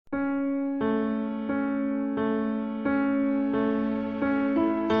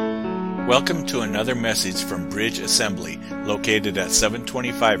Welcome to another message from Bridge Assembly, located at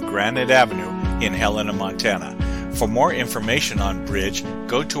 725 Granite Avenue in Helena, Montana. For more information on Bridge,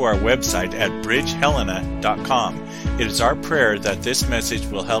 go to our website at bridgehelena.com. It is our prayer that this message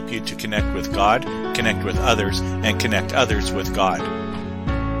will help you to connect with God, connect with others, and connect others with God.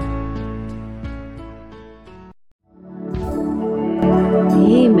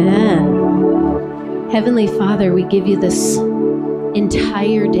 Amen. Heavenly Father, we give you this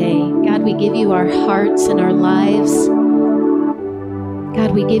entire day. God, we give you our hearts and our lives.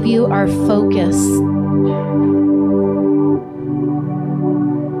 God, we give you our focus.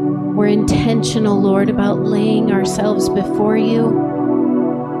 We're intentional, Lord, about laying ourselves before you,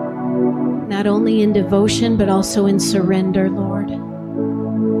 not only in devotion, but also in surrender, Lord.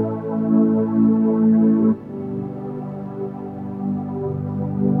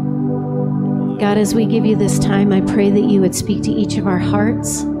 God, as we give you this time, I pray that you would speak to each of our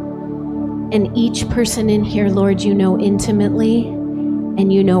hearts. And each person in here, Lord, you know intimately,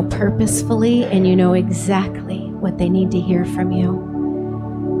 and you know purposefully, and you know exactly what they need to hear from you.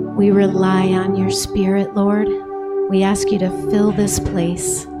 We rely on your Spirit, Lord. We ask you to fill this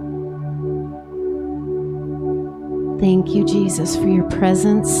place. Thank you, Jesus, for your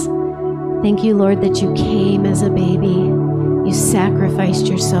presence. Thank you, Lord, that you came as a baby. You sacrificed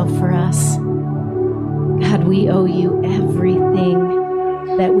yourself for us. God, we owe you everything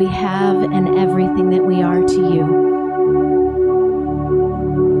that we have and everything that we are to you.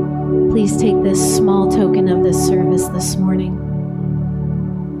 Please take this small token of this service this morning.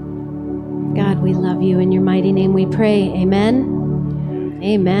 God, we love you. In your mighty name we pray. Amen.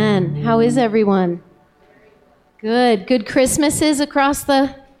 Amen. How is everyone? Good. Good Christmases across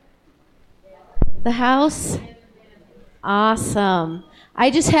the house? Awesome. I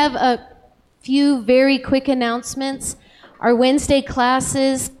just have a few very quick announcements. Our Wednesday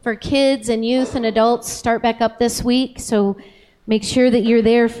classes for kids and youth and adults start back up this week, so make sure that you're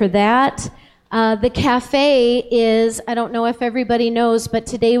there for that. The cafe is, I don't know if everybody knows, but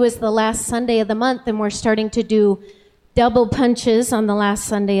today was the last Sunday of the month, and we're starting to do double punches on the last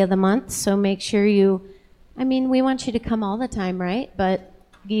Sunday of the month, so make sure we want you to come all the time, right? But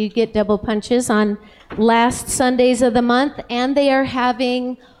you get double punches on last Sundays of the month, and they are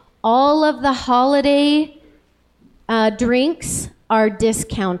having all of the holiday drinks are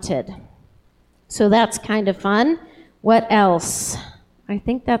discounted. So that's kind of fun. What else? I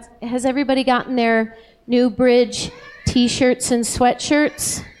think has everybody gotten their new Bridge t-shirts and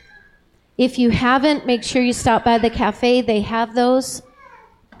sweatshirts? If you haven't, make sure you stop by the cafe. They have those.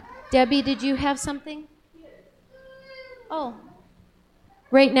 Debbie, did you have something? Oh.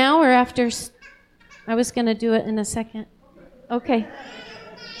 Right now or after? I was going to do it in a second. Okay.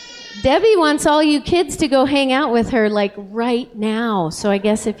 Debbie wants all you kids to go hang out with her like right now. So I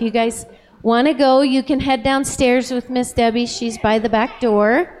guess if you guys want to go, you can head downstairs with Miss Debbie. She's by the back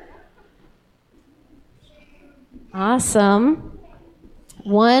door. Awesome.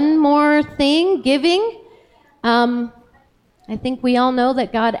 One more thing, giving. I think we all know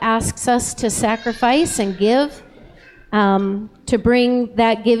that God asks us to sacrifice and give, to bring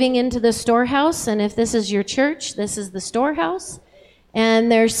that giving into the storehouse. And if this is your church, this is the storehouse.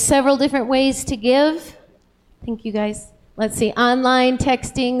 And there's several different ways to give. Thank you guys. Let's see, online,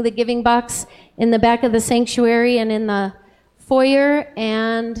 texting, the giving box in the back of the sanctuary and in the foyer,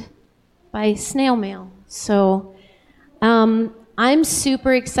 and by snail mail. So I'm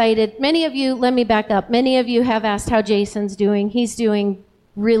super excited. Many of you, let me back up. Many of you have asked how Jason's doing. He's doing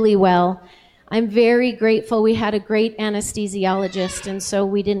really well. I'm very grateful. We had a great anesthesiologist, and so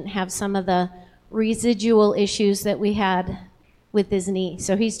we didn't have some of the residual issues that we had with his knee.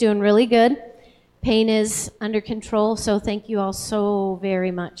 So he's doing really good. Pain is under control, so thank you all so very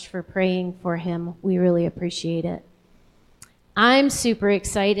much for praying for him. We really appreciate it. I'm super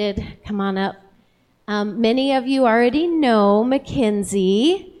excited. Come on up. Many of you already know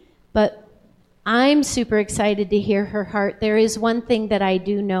Mackenzie, but I'm super excited to hear her heart. There is one thing that I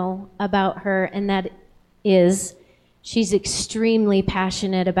do know about her, and that is she's extremely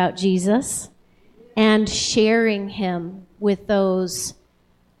passionate about Jesus and sharing him with those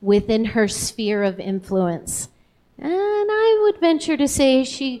within her sphere of influence. And I would venture to say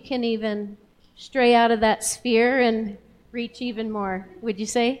she can even stray out of that sphere and reach even more. Would you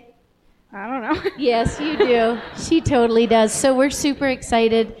say? I don't know. Yes, you do. She totally does. So we're super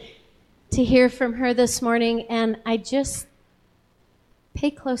excited to hear from her this morning, and I just pay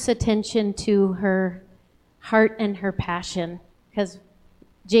close attention to her heart and her passion, because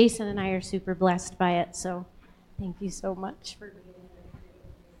Jason and I are super blessed by it. So thank you so much for being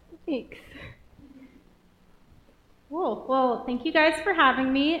here. Thanks. Cool. Well, thank you guys for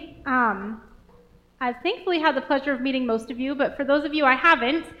having me. I've thankfully had the pleasure of meeting most of you, but for those of you I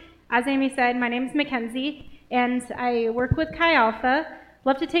haven't, as Amy said, my name is Mackenzie, and I work with Chi Alpha.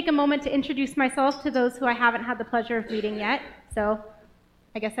 Love to take a moment to introduce myself to those who I haven't had the pleasure of meeting yet. So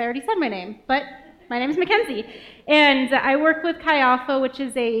I guess I already said my name, but my name is Mackenzie, and I work with Chi Alpha, which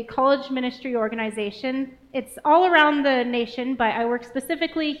is a college ministry organization. It's all around the nation, but I work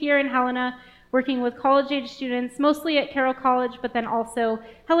specifically here in Helena, working with college-age students, mostly at Carroll College, but then also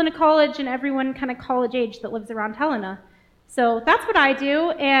Helena College and everyone kind of college-age that lives around Helena. So that's what I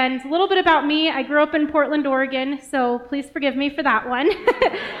do, and a little bit about me. I grew up in Portland, Oregon, so please forgive me for that one.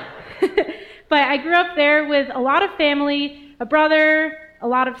 But I grew up there with a lot of family, a brother, a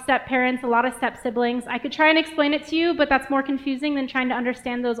lot of step-parents, a lot of step-siblings. I could try and explain it to you, but that's more confusing than trying to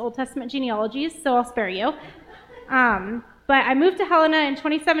understand those Old Testament genealogies, so I'll spare you. But I moved to Helena in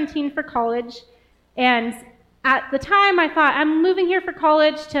 2017 for college, and at the time I thought, I'm moving here for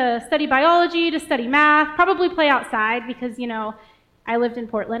college to study biology, to study math, probably play outside because, you know, I lived in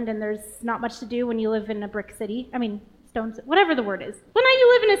Portland and there's not much to do when you live in a brick city. I mean, stones, whatever the word is. Well, now you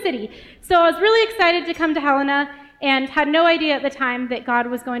live in a city. So I was really excited to come to Helena and had no idea at the time that God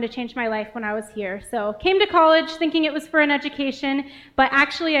was going to change my life when I was here. So came to college thinking it was for an education, but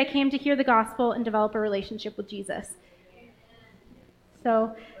actually I came to hear the gospel and develop a relationship with Jesus.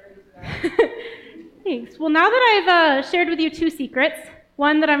 So, thanks. Well, now that I've shared with you two secrets,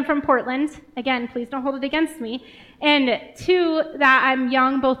 one, that I'm from Portland, again, please don't hold it against me, and two, that I'm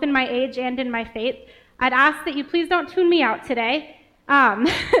young both in my age and in my faith, I'd ask that you please don't tune me out today. I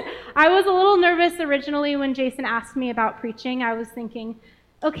was a little nervous originally when Jason asked me about preaching. I was thinking,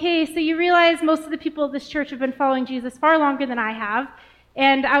 okay, so you realize most of the people of this church have been following Jesus far longer than I have.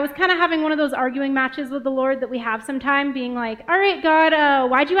 And I was kind of having one of those arguing matches with the Lord that we have sometime, being like, all right, God,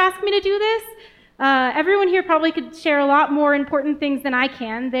 why'd you ask me to do this? Everyone here probably could share a lot more important things than I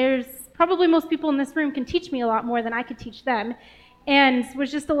can. There's probably most people in this room can teach me a lot more than I could teach them. And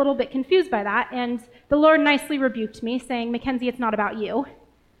was just a little bit confused by that. And the Lord nicely rebuked me, saying, Mackenzie, it's not about you.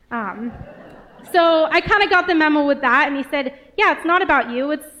 So I kind of got the memo with that, and he said, yeah, it's not about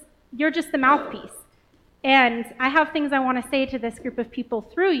you. You're just the mouthpiece. And I have things I want to say to this group of people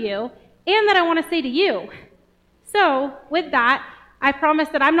through you, and that I want to say to you. So with that, I promise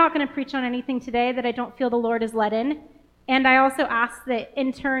that I'm not going to preach on anything today that I don't feel the Lord has led in. And I also ask that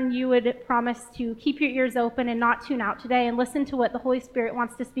in turn you would promise to keep your ears open and not tune out today and listen to what the Holy Spirit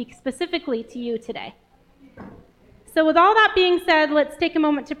wants to speak specifically to you today. So with all that being said, let's take a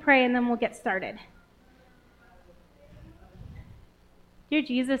moment to pray and then we'll get started. Dear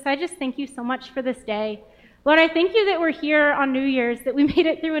Jesus, I just thank you so much for this day. Lord, I thank you that we're here on New Year's, that we made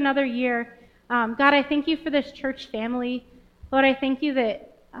it through another year. God, I thank you for this church family. Lord, I thank you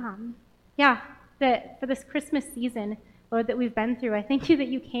that, that for this Christmas season, Lord, that we've been through. I thank you that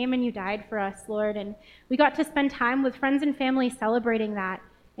you came and you died for us, Lord, and we got to spend time with friends and family celebrating that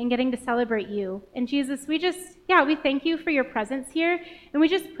and getting to celebrate you. And Jesus, we thank you for your presence here, and we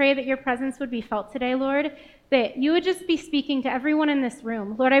just pray that your presence would be felt today, Lord, that you would just be speaking to everyone in this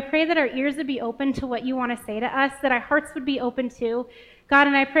room. Lord, I pray that our ears would be open to what you want to say to us, that our hearts would be open to. God,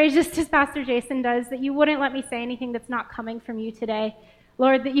 and I pray just as Pastor Jason does, that you wouldn't let me say anything that's not coming from you today.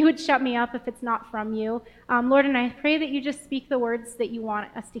 Lord, that you would shut me up if it's not from you. Lord, and I pray that you just speak the words that you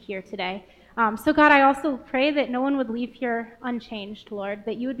want us to hear today. So God, I also pray that no one would leave here unchanged, Lord,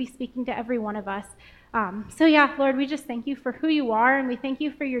 that you would be speaking to every one of us. Lord, we just thank you for who you are, and we thank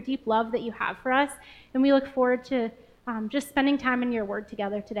you for your deep love that you have for us, and we look forward to just spending time in your word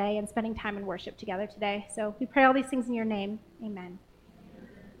together today and spending time in worship together today. So we pray all these things in your name. Amen.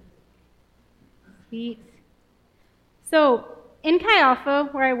 Sweet. So in Chi Alpha,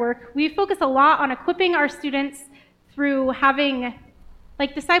 where I work, we focus a lot on equipping our students through having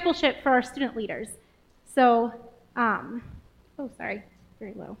discipleship for our student leaders. So, very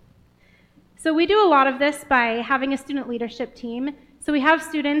low. So we do a lot of this by having a student leadership team. So we have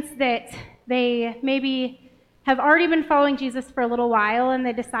students that they maybe have already been following Jesus for a little while, and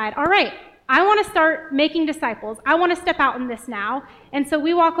they decide, all right, I want to start making disciples. I want to step out in this now. And so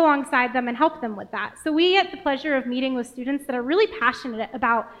we walk alongside them and help them with that. So we get the pleasure of meeting with students that are really passionate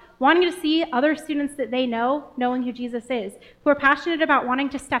about wanting to see other students that they know, knowing who Jesus is, who are passionate about wanting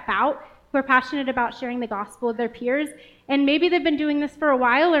to step out, who are passionate about sharing the gospel with their peers. And maybe they've been doing this for a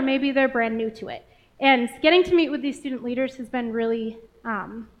while, or maybe they're brand new to it. And getting to meet with these student leaders has been really,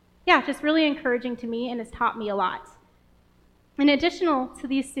 just really encouraging to me and has taught me a lot. In addition to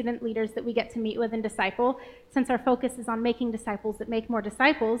these student leaders that we get to meet with and disciple, since our focus is on making disciples that make more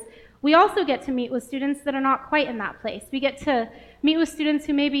disciples, we also get to meet with students that are not quite in that place. We get to meet with students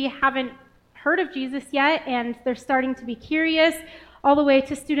who maybe haven't heard of Jesus yet, and they're starting to be curious, all the way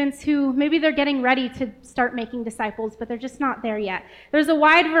to students who maybe they're getting ready to start making disciples, but they're just not there yet. There's a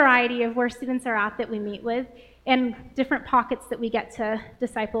wide variety of where students are at that we meet with, and different pockets that we get to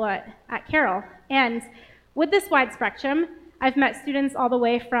disciple at Carroll. And with this wide spectrum, I've met students all the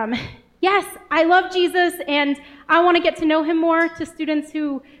way from, yes, I love Jesus and I want to get to know him more, to students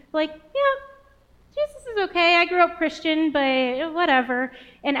who like, yeah, Jesus is okay, I grew up Christian, but whatever,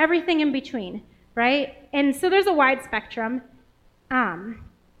 and everything in between, right? And so there's a wide spectrum.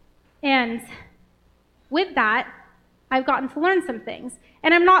 And with that, I've gotten to learn some things.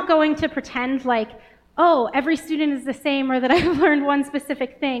 And I'm not going to pretend like, oh, every student is the same, or that I've learned one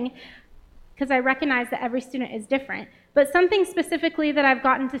specific thing, because I recognize that every student is different. But something specifically that I've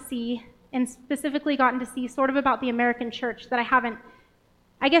gotten to see, and specifically gotten to see sort of about the American church that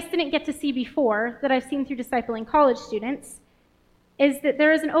I didn't get to see before, that I've seen through discipling college students, is that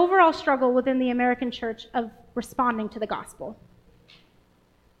there is an overall struggle within the American church of responding to the gospel.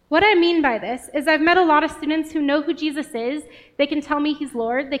 What I mean by this is I've met a lot of students who know who Jesus is. They can tell me he's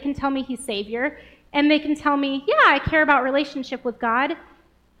Lord, they can tell me he's Savior, and they can tell me, yeah, I care about relationship with God,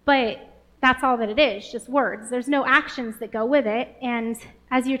 but that's all that it is, just words. There's no actions that go with it, and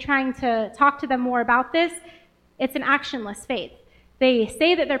as you're trying to talk to them more about this, it's an actionless faith. They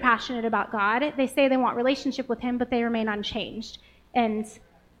say that they're passionate about God, they say they want relationship with him, but they remain unchanged, and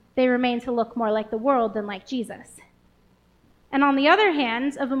they remain to look more like the world than like Jesus. And on the other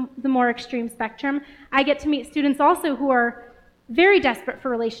hand, of the more extreme spectrum, I get to meet students also who are very desperate for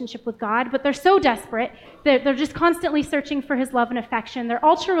relationship with God, but they're so desperate that they're just constantly searching for his love and affection. They're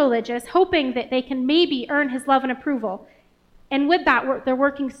ultra-religious, hoping that they can maybe earn his love and approval. And with that, they're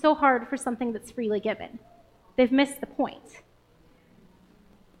working so hard for something that's freely given. They've missed the point.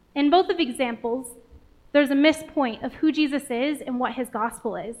 In both of examples, there's a missed point of who Jesus is and what his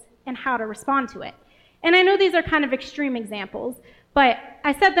gospel is and how to respond to it. And I know these are kind of extreme examples, but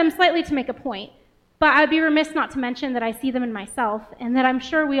I said them slightly to make a point. But I'd be remiss not to mention that I see them in myself, and that I'm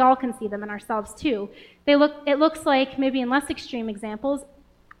sure we all can see them in ourselves too. It looks like, maybe in less extreme examples,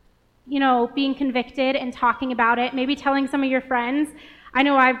 being convicted and talking about it, maybe telling some of your friends, I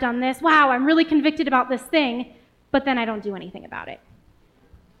know I've done this, wow, I'm really convicted about this thing, but then I don't do anything about it.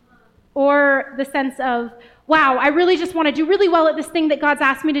 Or the sense of, wow, I really just want to do really well at this thing that God's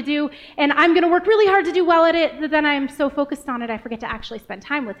asked me to do, and I'm going to work really hard to do well at it, but then I'm so focused on it, I forget to actually spend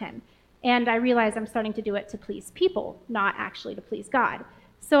time with him. And I realize I'm starting to do it to please people, not actually to please God.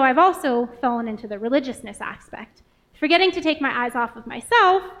 So I've also fallen into the religiousness aspect, forgetting to take my eyes off of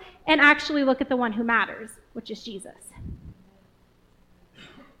myself and actually look at the one who matters, which is Jesus.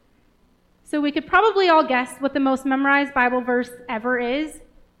 So we could probably all guess what the most memorized Bible verse ever is,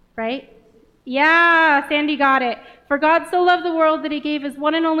 right? Yeah, Sandy got it. For God so loved the world that he gave his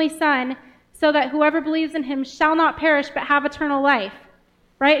one and only Son, so that whoever believes in him shall not perish but have eternal life.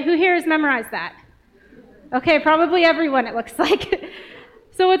 Right? Who here has memorized that? Okay, probably everyone, it looks like.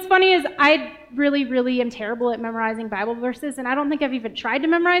 So what's funny is I really, really am terrible at memorizing Bible verses, and I don't think I've even tried to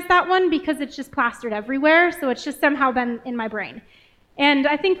memorize that one because it's just plastered everywhere, so it's just somehow been in my brain. And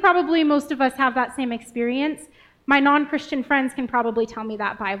I think probably most of us have that same experience. My non-Christian friends can probably tell me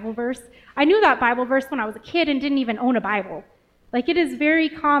that Bible verse. I knew that Bible verse when I was a kid and didn't even own a Bible. Like, it is very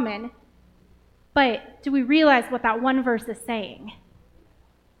common, but do we realize what that one verse is saying?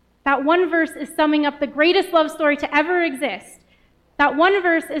 That one verse is summing up the greatest love story to ever exist. That one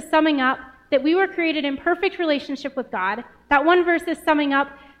verse is summing up that we were created in perfect relationship with God. That one verse is summing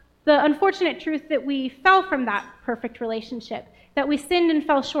up the unfortunate truth that we fell from that perfect relationship, that we sinned and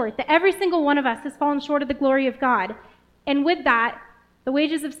fell short, that every single one of us has fallen short of the glory of God. And with that, the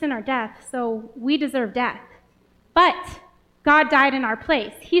wages of sin are death, so we deserve death. But God died in our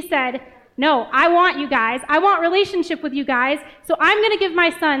place. He said, no, I want you guys. I want relationship with you guys. So I'm going to give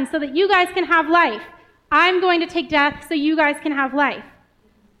my Son so that you guys can have life. I'm going to take death so you guys can have life.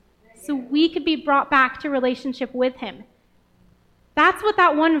 So we could be brought back to relationship with him. That's what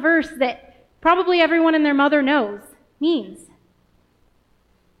that one verse that probably everyone and their mother knows means.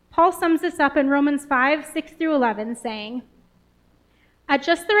 Paul sums this up in Romans 5:6-11, saying, at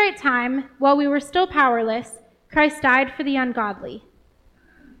just the right time, while we were still powerless, Christ died for the ungodly.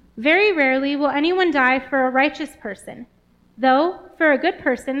 Very rarely will anyone die for a righteous person, though for a good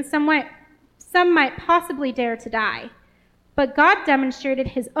person some might possibly dare to die. But God demonstrated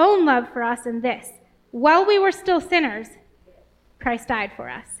his own love for us in this: while we were still sinners, Christ died for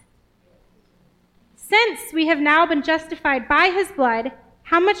us. Since we have now been justified by his blood,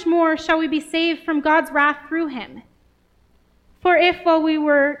 how much more shall we be saved from God's wrath through him? For if, while we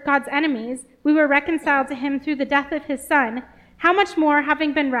were God's enemies, we were reconciled to him through the death of his Son, how much more,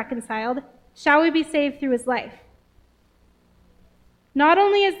 having been reconciled, shall we be saved through his life. Not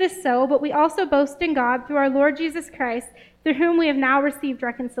only is this so, but we also boast in God through our Lord Jesus Christ, through whom we have now received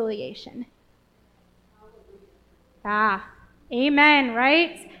reconciliation. Amen,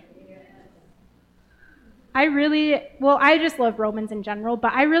 right? I just love Romans in general,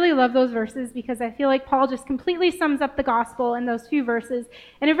 but I really love those verses because I feel like Paul just completely sums up the gospel in those few verses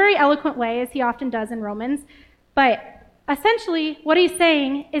in a very eloquent way, as he often does in Romans. But essentially, what he's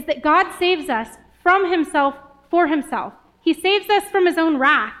saying is that God saves us from himself for himself. He saves us from his own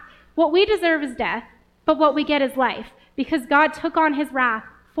wrath. What we deserve is death, but what we get is life, because God took on his wrath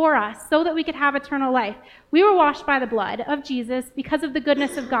for us so that we could have eternal life. We were washed by the blood of Jesus because of the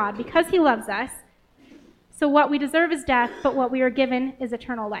goodness of God, because he loves us. So what we deserve is death, but what we are given is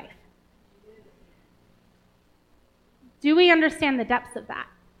eternal life. Do we understand the depths of that?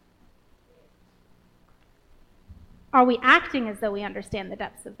 Are we acting as though we understand the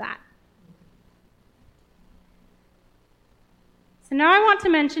depths of that? So now I want to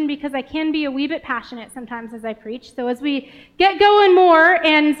mention, because I can be a wee bit passionate sometimes as I preach, so as we get going more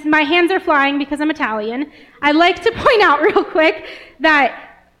and my hands are flying because I'm Italian, I'd like to point out real quick that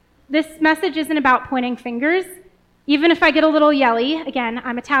this message isn't about pointing fingers. Even if I get a little yelly, again,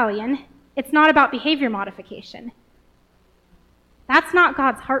 I'm Italian, it's not about behavior modification. That's not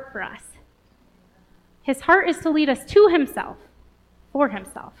God's heart for us. His heart is to lead us to himself, for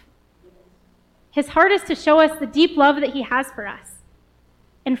himself. His heart is to show us the deep love that he has for us.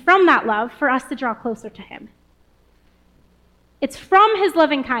 And from that love, for us to draw closer to him. It's from his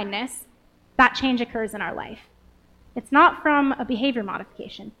loving kindness that change occurs in our life. It's not from a behavior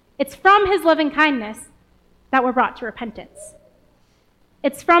modification. It's from his loving kindness that we're brought to repentance.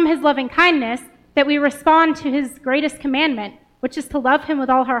 It's from his loving kindness that we respond to his greatest commandment, which is to love him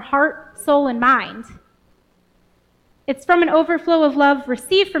with all our heart, soul, and mind. It's from an overflow of love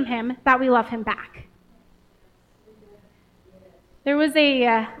received from him that we love him back. There was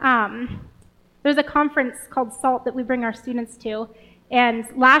a conference called SALT that we bring our students to, and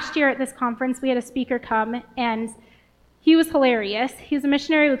last year at this conference we had a speaker come, and he was hilarious. He was a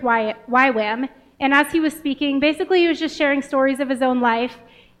missionary with YWAM, and as he was speaking, basically he was just sharing stories of his own life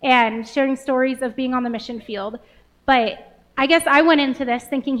and sharing stories of being on the mission field. But I guess I went into this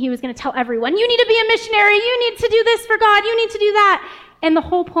thinking he was going to tell everyone, you need to be a missionary, you need to do this for God, you need to do that. And the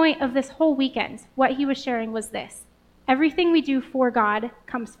whole point of this whole weekend, what he was sharing was this: everything we do for God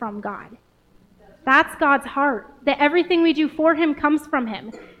comes from God. That's God's heart, that everything we do for him comes from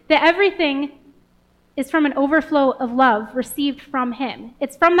him, that everything is from an overflow of love received from him.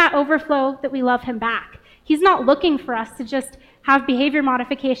 It's from that overflow that we love him back. He's not looking for us to just have behavior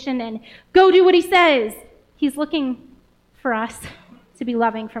modification and go do what he says. He's looking for us to be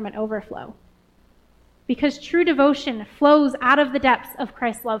loving from an overflow. Because true devotion flows out of the depths of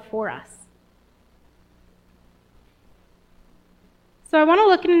Christ's love for us. So I want to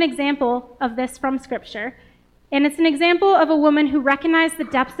look at an example of this from Scripture, and it's an example of a woman who recognized the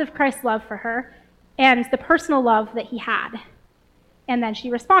depths of Christ's love for her and the personal love that he had, and then she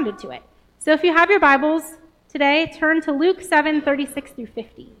responded to it. So if you have your Bibles today, turn to Luke 7:36 through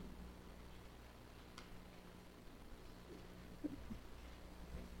 50.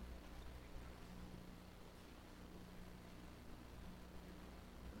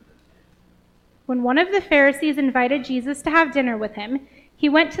 When one of the Pharisees invited Jesus to have dinner with him, he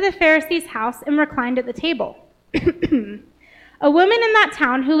went to the Pharisee's house and reclined at the table. A woman in that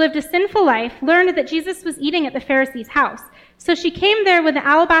town who lived a sinful life learned that Jesus was eating at the Pharisee's house, so she came there with an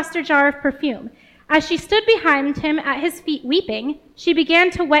alabaster jar of perfume. As she stood behind him at his feet weeping, she began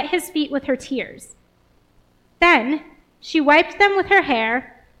to wet his feet with her tears. Then she wiped them with her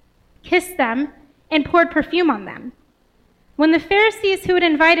hair, kissed them, and poured perfume on them. When the Pharisees who had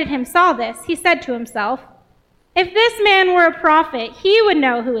invited him saw this, he said to himself, "If this man were a prophet, he would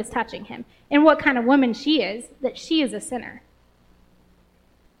know who is touching him and what kind of woman she is, that she is a sinner."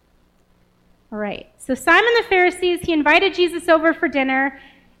 All right, so Simon the Pharisee, he invited Jesus over for dinner,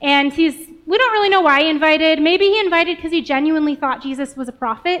 and we don't really know why he invited. Maybe he invited because he genuinely thought Jesus was a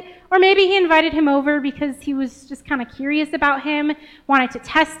prophet, or maybe he invited him over because he was just kind of curious about him, wanted to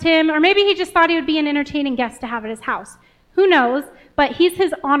test him, or maybe he just thought he would be an entertaining guest to have at his house. Who knows? But he's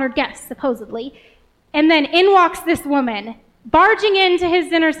his honored guest, supposedly. And then in walks this woman, barging into his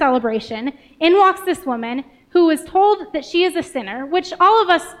dinner celebration. In walks this woman who was told that she is a sinner, which all of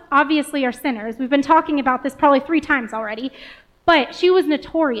us obviously are sinners. We've been talking about this probably 3 times already. But she was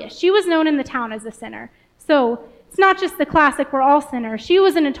notorious. She was known in the town as a sinner. So it's not just the classic, we're all sinners. She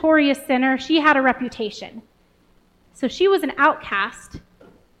was a notorious sinner. She had a reputation. So she was an outcast.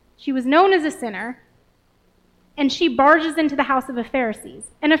 She was known as a sinner. and she barges into the house of a Pharisee.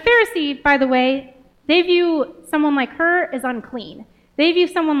 And a Pharisee, by the way, they view someone like her as unclean. They view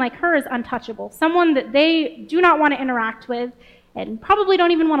someone like her as untouchable, someone that they do not want to interact with and probably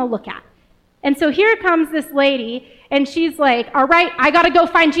don't even want to look at. And so here comes this lady, and she's like, all right, I got to go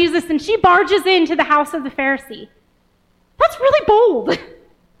find Jesus, and she barges into the house of the Pharisee. That's really bold.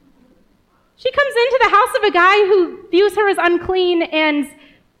 She comes into the house of a guy who views her as unclean and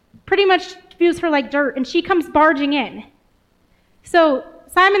pretty much views her like dirt, and she comes barging in. So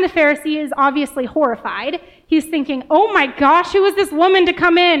Simon the Pharisee is obviously horrified. He's thinking, oh my gosh, who is this woman to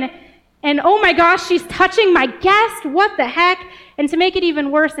come in? And oh my gosh, she's touching my guest. What the heck? And to make it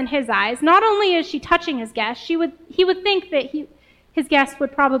even worse in his eyes, not only is she touching his guest, he would think that his guest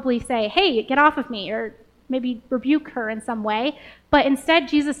would probably say, hey, get off of me, or maybe rebuke her in some way. But instead,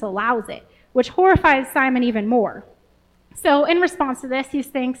 Jesus allows it, which horrifies Simon even more. So in response to this, he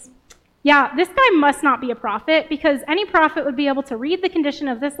thinks, yeah, this guy must not be a prophet, because any prophet would be able to read the condition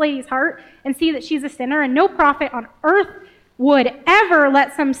of this lady's heart and see that she's a sinner, and no prophet on earth would ever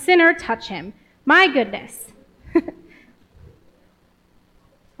let some sinner touch him. My goodness.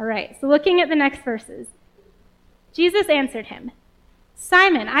 All right, so looking at the next verses. Jesus answered him,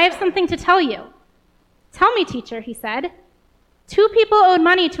 Simon, I have something to tell you. Tell me, teacher, he said. 2 people owed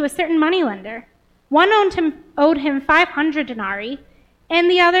money to a certain moneylender. One owed him 500 denarii,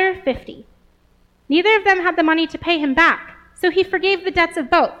 and the other 50. Neither of them had the money to pay him back, so he forgave the debts of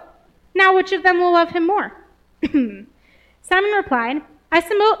both. Now which of them will love him more? Simon replied, I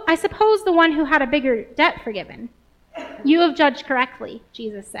suppose the one who had a bigger debt forgiven. You have judged correctly,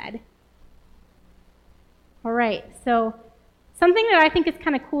 Jesus said. All right, so something that I think is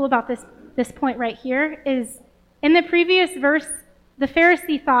kind of cool about this point right here is in the previous verse, the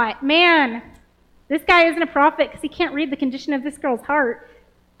Pharisee thought, man, this guy isn't a prophet because he can't read the condition of this girl's heart.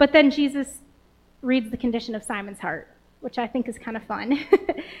 But then Jesus reads the condition of Simon's heart, which I think is kind of fun.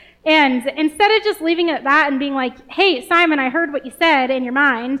 And instead of just leaving it at that and being like, hey, Simon, I heard what you said in your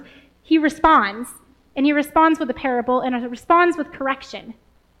mind, he responds. And he responds with a parable and he responds with correction.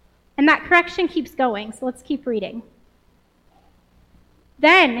 And that correction keeps going, so let's keep reading.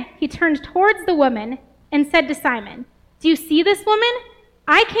 Then he turned towards the woman and said to Simon, do you see this woman?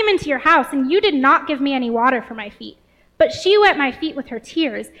 I came into your house, and you did not give me any water for my feet, but she wet my feet with her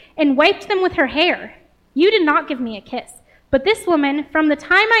tears and wiped them with her hair. You did not give me a kiss, but this woman, from the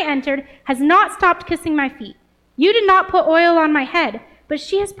time I entered, has not stopped kissing my feet. You did not put oil on my head, but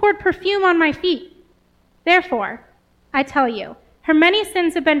she has poured perfume on my feet. Therefore, I tell you, her many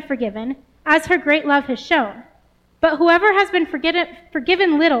sins have been forgiven, as her great love has shown. But whoever has been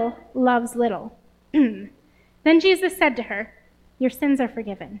forgiven little loves little. Then Jesus said to her, your sins are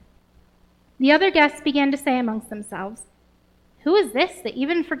forgiven. The other guests began to say amongst themselves, who is this that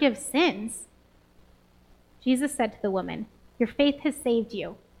even forgives sins? Jesus said to the woman, your faith has saved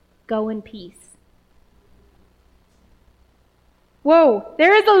you. Go in peace. Whoa,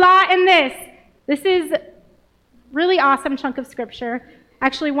 there is a lot in this. This is a really awesome chunk of scripture.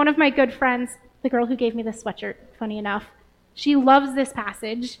 Actually, one of my good friends, the girl who gave me this sweatshirt, funny enough, she loves this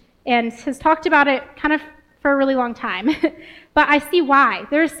passage and has talked about it kind of for a really long time. But I see why.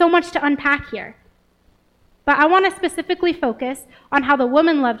 There's so much to unpack here. But I want to specifically focus on how the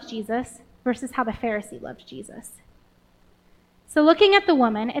woman loved Jesus versus how the Pharisee loved Jesus. So looking at the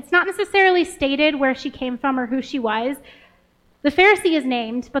woman, it's not necessarily stated where she came from or who she was. The Pharisee is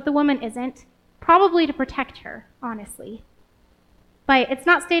named, but the woman isn't, probably to protect her, honestly. But it's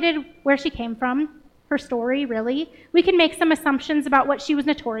not stated where she came from, her story, really. We can make some assumptions about what she was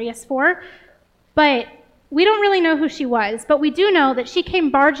notorious for, but we don't really know who she was. But we do know that she came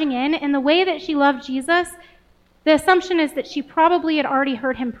barging in, and the way that she loved Jesus, the assumption is that she probably had already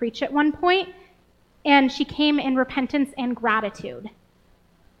heard him preach at one point, and she came in repentance and gratitude.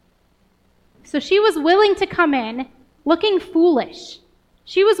 So she was willing to come in looking foolish.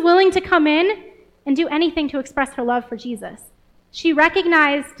 She was willing to come in and do anything to express her love for Jesus. She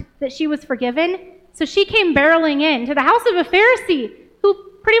recognized that she was forgiven, so she came barreling in to the house of a Pharisee who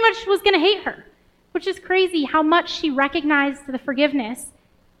pretty much was going to hate her, which is crazy how much she recognized the forgiveness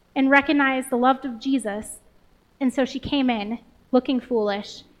and recognized the love of Jesus. And so she came in looking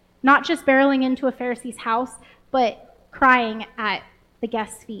foolish, not just barreling into a Pharisee's house, but crying at the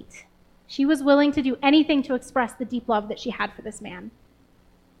guest's feet. She was willing to do anything to express the deep love that she had for this man.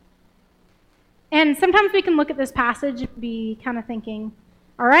 And sometimes we can look at this passage and be kind of thinking,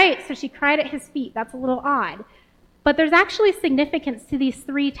 all right, so she cried at his feet. That's a little odd. But there's actually significance to these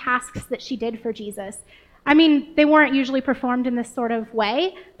 3 tasks that she did for Jesus. I mean, they weren't usually performed in this sort of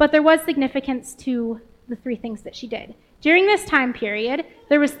way, but there was significance to the 3 things that she did. During this time period,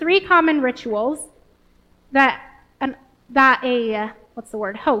 there was 3 common rituals that a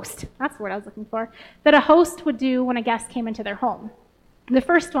host, that's the word I was looking for, that a host would do when a guest came into their home. The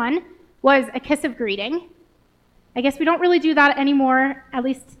first one was a kiss of greeting. I guess we don't really do that anymore, at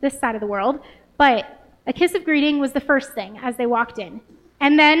least this side of the world, but a kiss of greeting was the first thing as they walked in.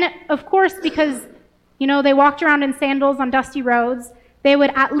 And then, of course, because, they walked around in sandals on dusty roads, they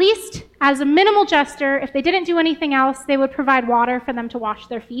would at least, as a minimal gesture, if they didn't do anything else, they would provide water for them to wash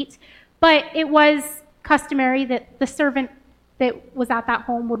their feet. But it was customary that the servant that was at that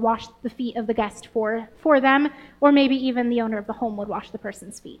home would wash the feet of the guest for them, or maybe even the owner of the home would wash the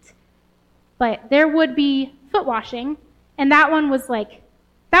person's feet. But there would be foot washing, and that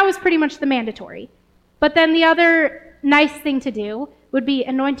was pretty much the mandatory. But then the other nice thing to do would be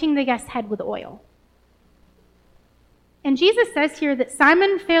anointing the guest's head with oil. And Jesus says here that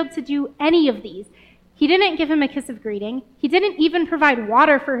Simon failed to do any of these. He didn't give him a kiss of greeting. He didn't even provide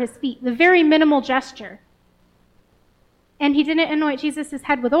water for his feet, the very minimal gesture. And he didn't anoint Jesus'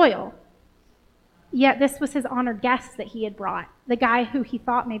 head with oil. Yet this was his honored guest that he had brought, the guy who he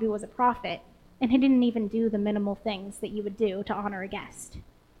thought maybe was a prophet, and he didn't even do the minimal things that you would do to honor a guest.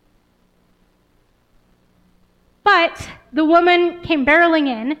 But the woman came barreling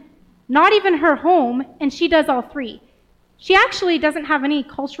in, not even her home, and she does all three. She actually doesn't have any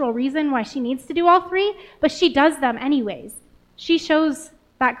cultural reason why she needs to do all three, but she does them anyways. She shows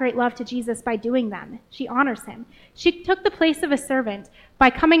that great love to Jesus by doing them. She honors him. She took the place of a servant by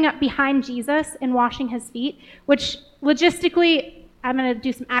coming up behind Jesus and washing his feet, which logistically, I'm going to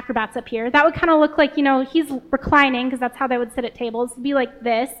do some acrobats up here. That would kind of look like, he's reclining, because that's how they would sit at tables. It'd be like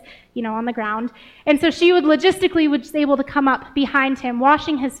this, on the ground. And so she would be able to come up behind him,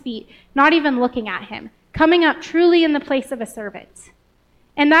 washing his feet, not even looking at him, coming up truly in the place of a servant.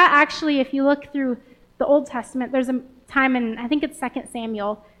 And that actually, if you look through the Old Testament, there's a time in, I think it's 2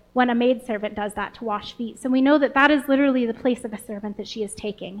 Samuel, when a maidservant does that to wash feet. So we know that that is literally the place of a servant that she is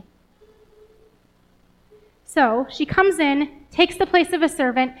taking. So she comes in, takes the place of a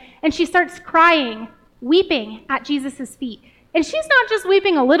servant, and she starts crying, weeping at Jesus' feet. And she's not just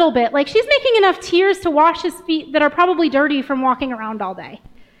weeping a little bit, she's making enough tears to wash his feet that are probably dirty from walking around all day.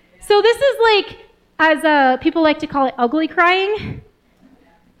 So this is as people like to call it, ugly crying.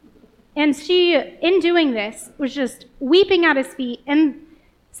 And she, in doing this, was just weeping at his feet. And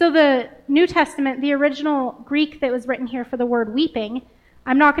so the New Testament, the original Greek that was written here for the word weeping,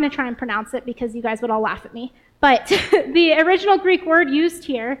 I'm not going to try and pronounce it because you guys would all laugh at me, but the original Greek word used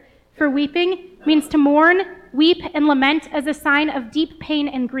here for weeping means to mourn, weep, and lament as a sign of deep pain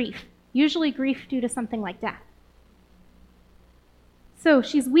and grief, usually grief due to something like death. So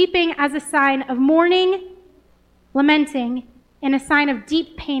she's weeping as a sign of mourning, lamenting, and a sign of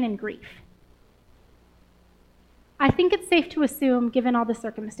deep pain and grief. I think it's safe to assume, given all the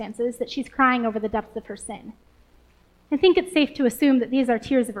circumstances, that she's crying over the depths of her sin. I think it's safe to assume that these are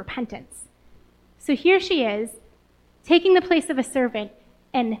tears of repentance. So here she is, taking the place of a servant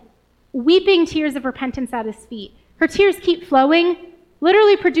and weeping tears of repentance at his feet. Her tears keep flowing,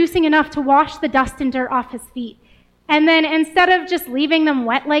 literally producing enough to wash the dust and dirt off his feet. And then instead of just leaving them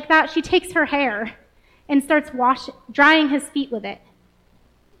wet like that, she takes her hair and starts drying his feet with it.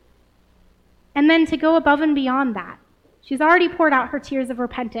 And then to go above and beyond that, she's already poured out her tears of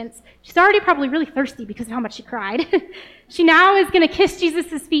repentance. She's already probably really thirsty because of how much she cried. She now is going to kiss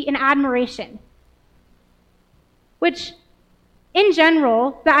Jesus' feet in admiration. Which, in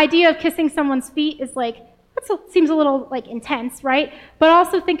general, the idea of kissing someone's feet is seems a little intense, right? But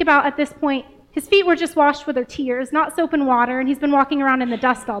also think about at this point, his feet were just washed with her tears, not soap and water, and he's been walking around in the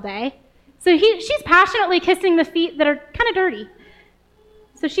dust all day. So she's passionately kissing the feet that are kind of dirty.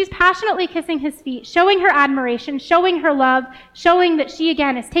 So she's passionately kissing his feet, showing her admiration, showing her love, showing that she,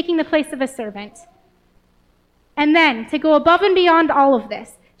 again, is taking the place of a servant. And then, to go above and beyond all of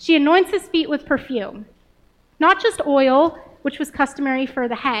this, she anoints his feet with perfume. Not just oil, which was customary for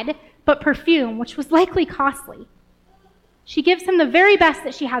the head, but perfume, which was likely costly. She gives him the very best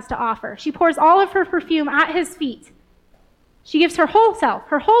that she has to offer. She pours all of her perfume at his feet. She gives her whole self,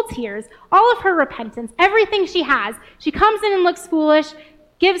 her whole tears, all of her repentance, everything she has. She comes in and looks foolish,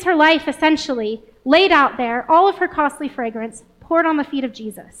 gives her life essentially, laid out there, all of her costly fragrance poured on the feet of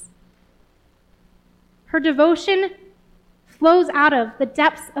Jesus. Her devotion flows out of the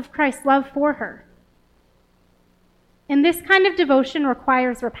depths of Christ's love for her. And this kind of devotion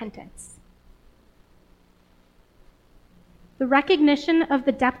requires repentance. The recognition of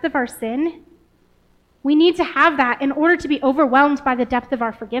the depth of our sin, we need to have that in order to be overwhelmed by the depth of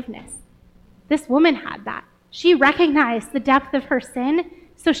our forgiveness. This woman had that. She recognized the depth of her sin,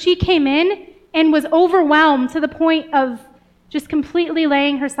 so she came in and was overwhelmed to the point of just completely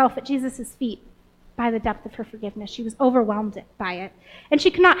laying herself at Jesus' feet by the depth of her forgiveness. She was overwhelmed by it. And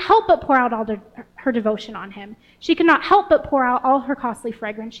she could not help but pour out all her devotion on him. She could not help but pour out all her costly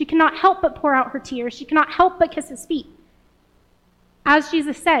fragrance. She could not help but pour out her tears. She could not help but kiss his feet. As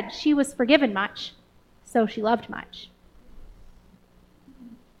Jesus said, she was forgiven much, so she loved much.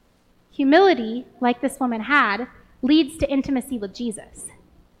 Humility, like this woman had, leads to intimacy with Jesus.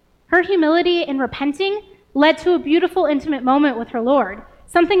 Her humility in repenting led to a beautiful, intimate moment with her Lord,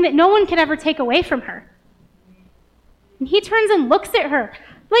 something that no one could ever take away from her. And he turns and looks at her.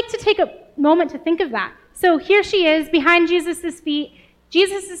 I'd like to take a moment to think of that. So here she is behind Jesus' feet.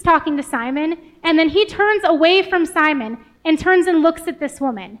 Jesus is talking to Simon, and then he turns away from Simon and turns and looks at this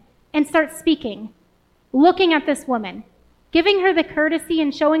woman and starts speaking, looking at this woman, giving her the courtesy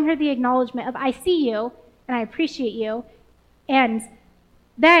and showing her the acknowledgement of, I see you and I appreciate you. And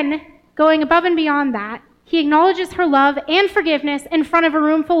then, going above and beyond that, he acknowledges her love and forgiveness in front of a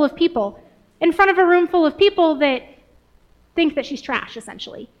room full of people, that think that she's trash,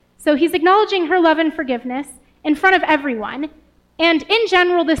 essentially. So he's acknowledging her love and forgiveness in front of everyone. And in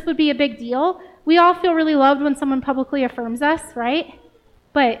general, this would be a big deal. We all feel really loved when someone publicly affirms us, right?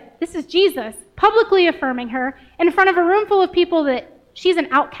 But this is Jesus publicly affirming her in front of a room full of people that she's an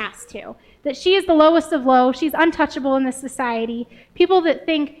outcast to, that she is the lowest of low, she's untouchable in this society, people that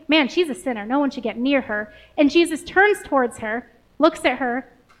think, man, she's a sinner, no one should get near her. And Jesus turns towards her, looks at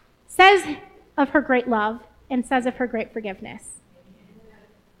her, says of her great love, and says of her great forgiveness.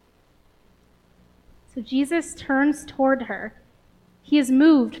 So Jesus turns toward her. He is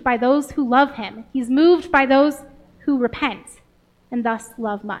moved by those who love him. He's moved by those who repent and thus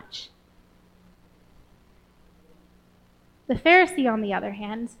love much. The Pharisee, on the other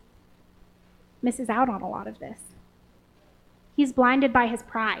hand, misses out on a lot of this. He's blinded by his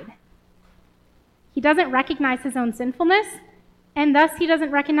pride. He doesn't recognize his own sinfulness, and thus he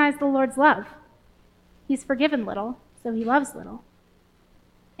doesn't recognize the Lord's love. He's forgiven little, so he loves little.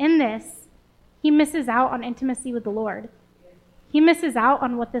 In this, he misses out on intimacy with the Lord. He misses out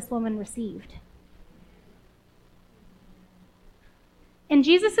on what this woman received. In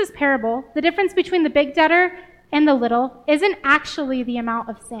Jesus' parable, the difference between the big debtor and the little isn't actually the amount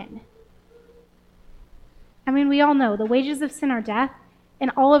of sin. I mean, we all know the wages of sin are death,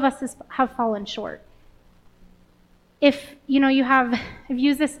 and all of us have fallen short. If, I've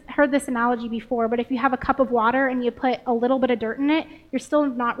heard this analogy before, but if you have a cup of water and you put a little bit of dirt in it, you're still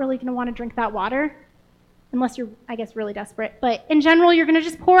not really going to want to drink that water, unless you're, really desperate. But in general, you're going to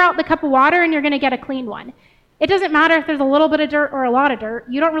just pour out the cup of water and you're going to get a clean one. It doesn't matter if there's a little bit of dirt or a lot of dirt.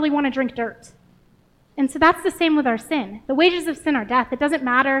 You don't really want to drink dirt. And so that's the same with our sin. The wages of sin are death. It doesn't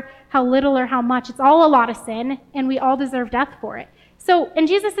matter how little or how much. It's all a lot of sin, and we all deserve death for it. So in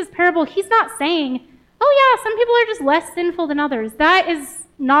Jesus' parable, he's not saying, oh yeah, some people are just less sinful than others. That is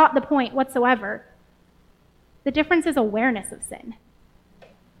not the point whatsoever. The difference is awareness of sin.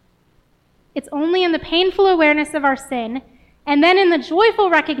 It's only in the painful awareness of our sin, and then in the joyful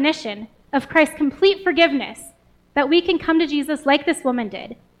recognition of Christ's complete forgiveness, that we can come to Jesus like this woman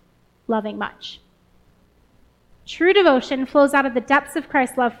did, loving much. True devotion flows out of the depths of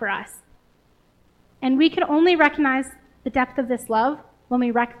Christ's love for us. And we can only recognize the depth of this love when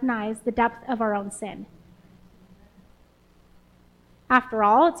we recognize the depth of our own sin. After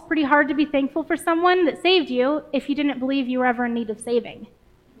all, it's pretty hard to be thankful for someone that saved you if you didn't believe you were ever in need of saving.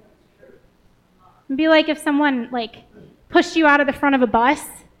 It'd be like if someone pushed you out of the front of a bus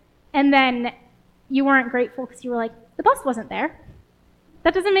and then you weren't grateful because you were like, the bus wasn't there.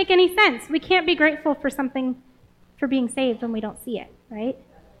 That doesn't make any sense. We can't be grateful for something, for being saved when we don't see it, right?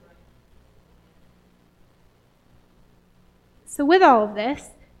 So with all of this,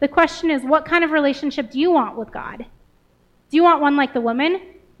 the question is, what kind of relationship do you want with God? Do you want one like the woman,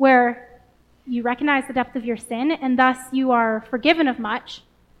 where you recognize the depth of your sin, and thus you are forgiven of much,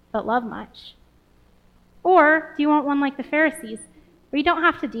 but love much? Or do you want one like the Pharisees, where you don't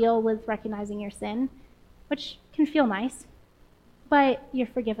have to deal with recognizing your sin, which can feel nice, but you're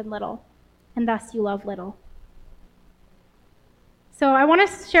forgiven little, and thus you love little? So I want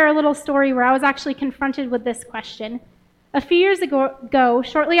to share a little story where I was actually confronted with this question. A few years ago,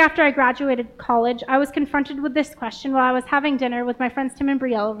 shortly after I graduated college, I was confronted with this question while I was having dinner with my friends Tim and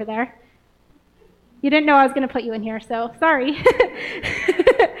Brielle over there. You didn't know I was going to put you in here, so sorry.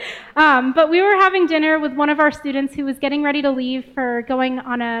 But we were having dinner with one of our students who was getting ready to leave for going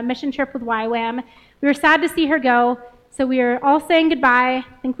on a mission trip with YWAM. We were sad to see her go, so we were all saying goodbye.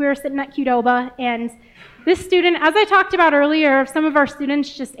 I think we were sitting at Qdoba, and this student, as I talked about earlier, some of our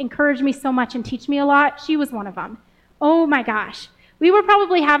students just encouraged me so much and teach me a lot. She was one of them. Oh my gosh. We were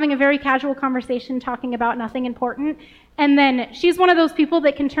probably having a very casual conversation talking about nothing important, And then she's one of those people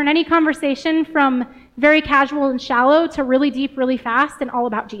that can turn any conversation from very casual and shallow to really deep, really fast, and all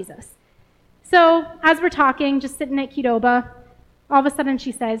about Jesus. So as we're talking, just sitting at Qdoba, all of a sudden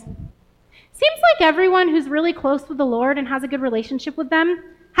she says, seems like everyone who's really close with the Lord and has a good relationship with them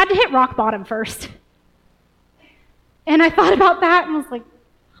had to hit rock bottom first. And I thought about that and was like,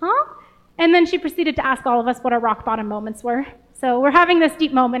 huh? And then she proceeded to ask all of us what our rock bottom moments were. So we're having this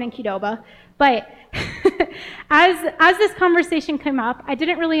deep moment in Qdoba. But as this conversation came up, I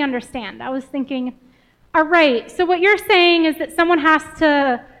didn't really understand. I was thinking, all right, so what you're saying is that someone has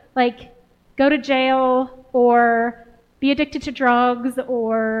to, like, go to jail or be addicted to drugs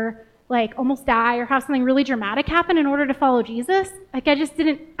or, like, almost die or have something really dramatic happen in order to follow Jesus? Like,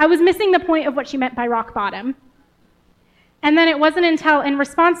 I was missing the point of what she meant by rock bottom. And then it wasn't until, in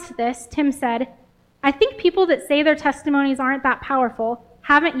response to this, Tim said, I think people that say their testimonies aren't that powerful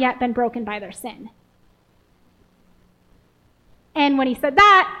haven't yet been broken by their sin. And when he said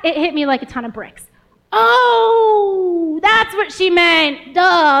that, it hit me like a ton of bricks. Oh, that's what she meant,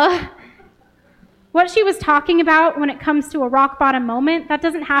 duh. What she was talking about when it comes to a rock bottom moment, that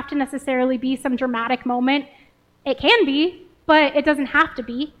doesn't have to necessarily be some dramatic moment. It can be, but it doesn't have to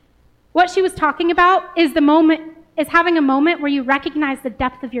be. What she was talking about is having a moment where you recognize the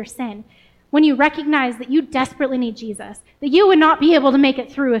depth of your sin, when you recognize that you desperately need Jesus, that you would not be able to make it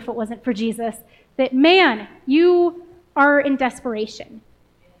through if it wasn't for Jesus, that, man, you are in desperation.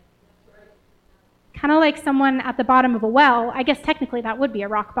 Kind of like someone at the bottom of a well. I guess technically that would be a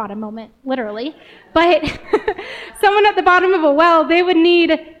rock bottom moment, literally. But someone at the bottom of a well, they would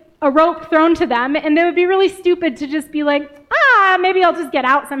need a rope thrown to them, and they would be really stupid to just be like, maybe I'll just get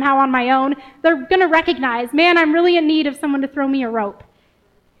out somehow on my own. They're going to recognize, man, I'm really in need of someone to throw me a rope.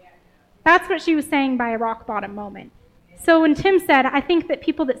 That's what she was saying by a rock bottom moment. So when Tim said, I think that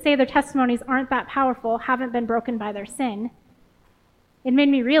people that say their testimonies aren't that powerful haven't been broken by their sin, it made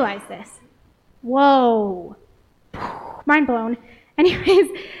me realize this. Whoa. Mind blown. Anyways,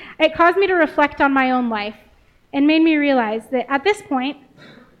 it caused me to reflect on my own life and made me realize that at this point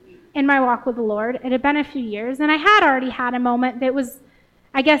in my walk with the Lord, it had been a few years, and I had already had a moment that was,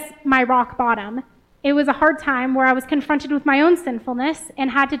 I guess, my rock bottom. It was a hard time where I was confronted with my own sinfulness and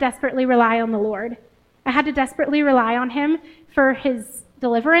had to desperately rely on the Lord. I had to desperately rely on him for his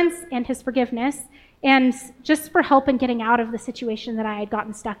deliverance and his forgiveness and just for help in getting out of the situation that I had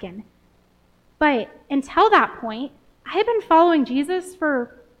gotten stuck in. But until that point, I had been following Jesus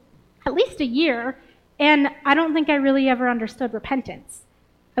for at least a year, and I don't think I really ever understood repentance.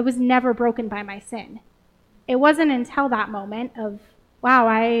 I was never broken by my sin. It wasn't until that moment of, wow,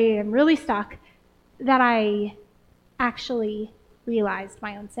 I am really stuck, that I actually realized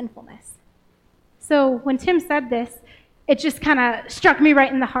my own sinfulness. So when Tim said this, it just kind of struck me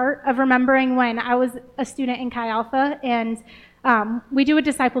right in the heart of remembering when I was a student in Chi Alpha, and we do a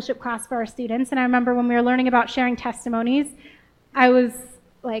discipleship class for our students, and I remember when we were learning about sharing testimonies, I was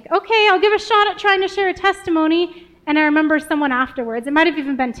like, okay, I'll give a shot at trying to share a testimony, and I remember someone afterwards, it might have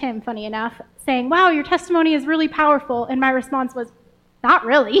even been Tim, funny enough, saying, wow, your testimony is really powerful, and my response was, not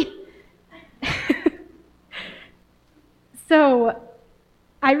really. So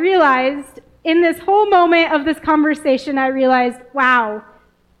I realized in this whole moment of this conversation, I realized, wow,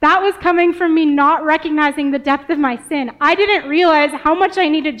 that was coming from me not recognizing the depth of my sin. I didn't realize how much I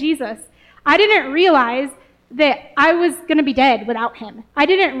needed Jesus. I didn't realize that I was going to be dead without him. I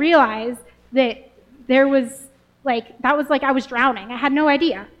didn't realize that that was like I was drowning. I had no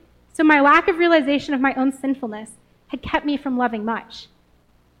idea. So my lack of realization of my own sinfulness had kept me from loving much.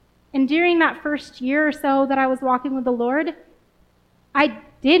 And during that first year or so that I was walking with the Lord, I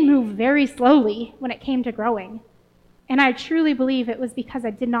did move very slowly when it came to growing. And I truly believe it was because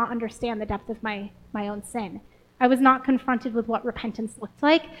I did not understand the depth of my own sin. I was not confronted with what repentance looked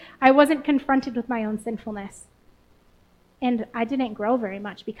like. I wasn't confronted with my own sinfulness. And I didn't grow very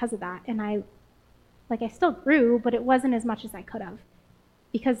much because of that. And I still grew, but it wasn't as much as I could have.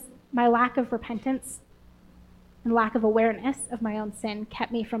 Because my lack of repentance and lack of awareness of my own sin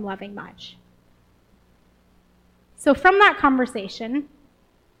kept me from loving much. So from that conversation,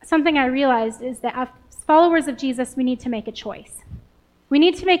 something I realized is that as followers of Jesus, we need to make a choice. We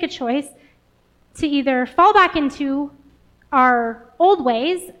need to make a choice to either fall back into our old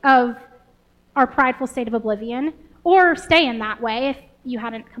ways of our prideful state of oblivion, or stay in that way if you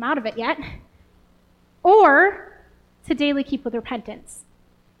hadn't come out of it yet, or to daily keep with repentance.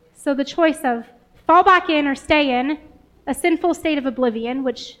 So the choice of fall back in or stay in a sinful state of oblivion,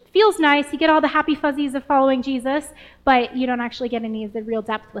 which feels nice. You get all the happy fuzzies of following Jesus, but you don't actually get any of the real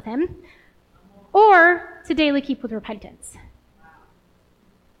depth with him. Or to daily keep with repentance.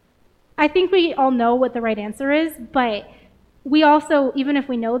 I think we all know what the right answer is, but we also, even if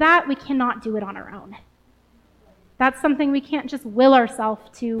we know that, we cannot do it on our own. That's something we can't just will ourselves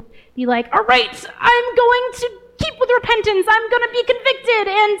to be like, all right, I'm going to keep with repentance. I'm going to be convicted,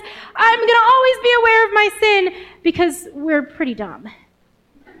 and I'm going to always be aware of my sin, because we're pretty dumb.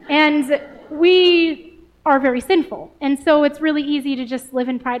 And we are very sinful. And so it's really easy to just live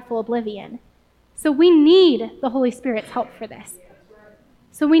in prideful oblivion. So we need the Holy Spirit's help for this.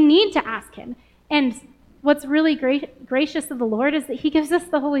 So we need to ask him. And what's really gracious of the Lord is that he gives us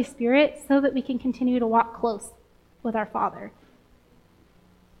the Holy Spirit so that we can continue to walk close with our Father.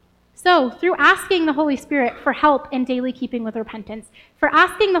 So through asking the Holy Spirit for help in daily keeping with repentance, for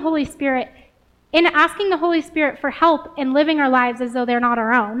asking the Holy Spirit for help in living our lives as though they're not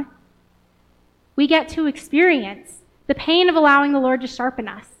our own, we get to experience the pain of allowing the Lord to sharpen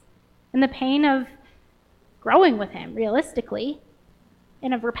us, and the pain of growing with him, realistically,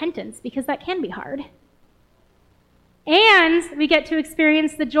 and of repentance, because that can be hard. And we get to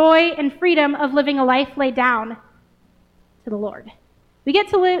experience the joy and freedom of living a life laid down to the Lord. We get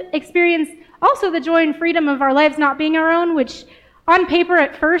to experience also the joy and freedom of our lives not being our own, which on paper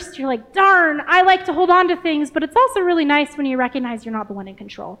at first you're like, darn, I like to hold on to things, but it's also really nice when you recognize you're not the one in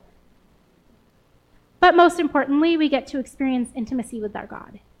control. But most importantly, we get to experience intimacy with our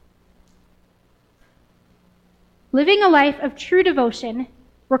God. Living a life of true devotion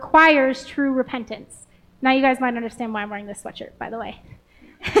requires true repentance. Now you guys might understand why I'm wearing this sweatshirt, by the way.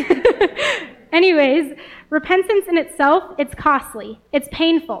 Anyways, repentance in itself, it's costly. It's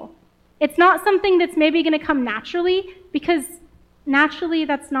painful. It's not something that's maybe going to come naturally, because naturally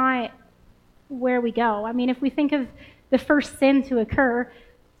that's not where we go. I mean, if we think of the first sin to occur,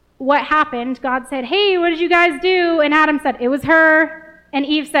 what happened? God said, hey, what did you guys do? And Adam said, it was her. And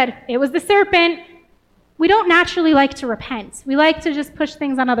Eve said, it was the serpent. We don't naturally like to repent. We like to just push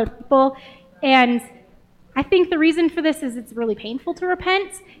things on other people. And I think the reason for this is it's really painful to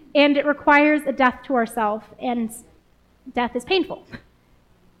repent, and it requires a death to ourselves, and death is painful.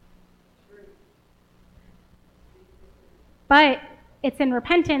 But it's in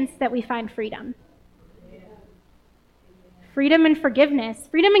repentance that we find freedom. Freedom and forgiveness.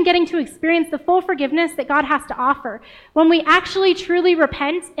 Freedom in getting to experience the full forgiveness that God has to offer. When we actually truly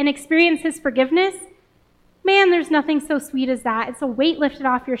repent and experience his forgiveness, man, there's nothing so sweet as that. It's a weight lifted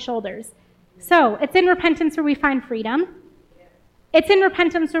off your shoulders. So it's in repentance where we find freedom. It's in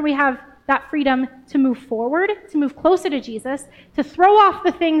repentance where we have that freedom to move forward, to move closer to Jesus, to throw off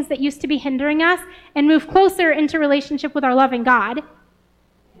the things that used to be hindering us and move closer into relationship with our loving God.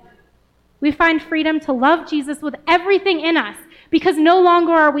 We find freedom to love Jesus with everything in us, because no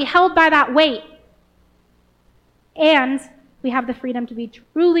longer are we held by that weight. And we have the freedom to be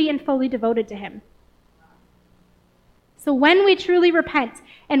truly and fully devoted to him. So when we truly repent,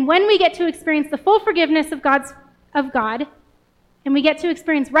 and when we get to experience the full forgiveness of God, and we get to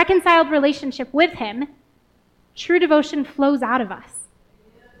experience reconciled relationship with him, true devotion flows out of us.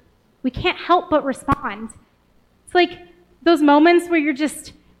 We can't help but respond. It's like those moments where you're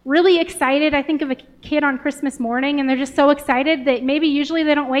just really excited. I think of a kid on Christmas morning, and they're just so excited that maybe usually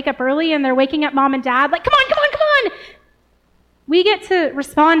they don't wake up early, and they're waking up mom and dad like, come on, come on, come on. We get to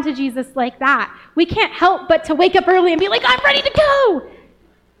respond to Jesus like that. We can't help but to wake up early and be like, I'm ready to go.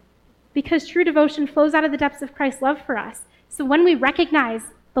 Because true devotion flows out of the depths of Christ's love for us. So when we recognize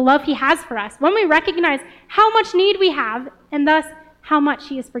the love he has for us, when we recognize how much need we have, and thus how much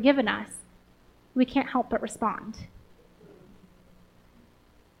he has forgiven us, we can't help but respond.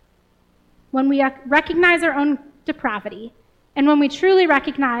 When we recognize our own depravity, and when we truly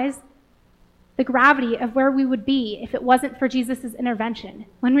recognize the gravity of where we would be if it wasn't for Jesus' intervention,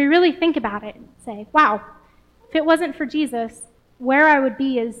 when we really think about it and say, wow, if it wasn't for Jesus, where I would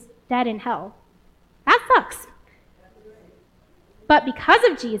be is dead in hell. That sucks. But because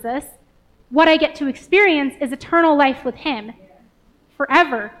of Jesus, what I get to experience is eternal life with him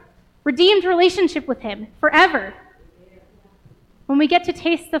forever, redeemed relationship with him forever. When we get to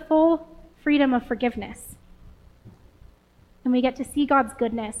taste the full freedom of forgiveness, and we get to see God's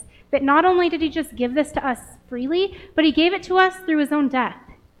goodness, that not only did he just give this to us freely, but he gave it to us through his own death.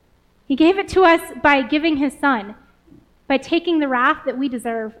 He gave it to us by giving his son, by taking the wrath that we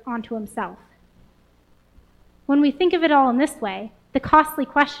deserve onto himself. When we think of it all in this way, the costly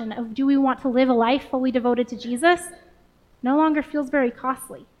question of do we want to live a life fully devoted to Jesus no longer feels very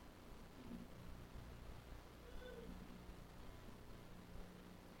costly.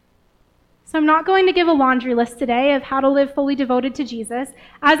 So I'm not going to give a laundry list today of how to live fully devoted to Jesus.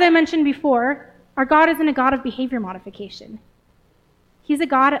 As I mentioned before, our God isn't a God of behavior modification. He's a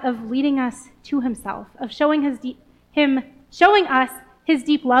God of leading us to himself, of showing us his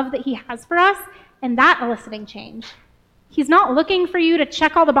deep love that he has for us, and that eliciting change. He's not looking for you to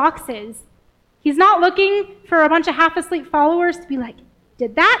check all the boxes. He's not looking for a bunch of half-asleep followers to be like,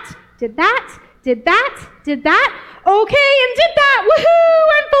 did that, did that, did that, did that, okay, and did that, woohoo,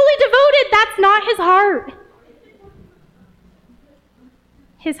 I'm fully devoted. That's not his heart.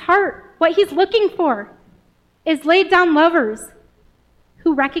 His heart, what he's looking for, is laid down lovers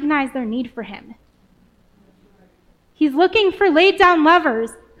who recognize their need for him. He's looking for laid down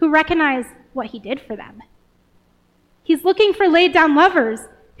lovers who recognize what he did for them. He's looking for laid down lovers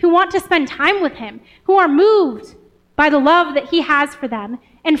who want to spend time with him, who are moved by the love that he has for them,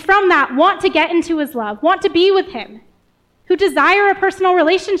 and from that want to get into his love, want to be with him, who desire a personal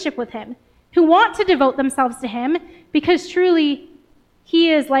relationship with him, who want to devote themselves to him because truly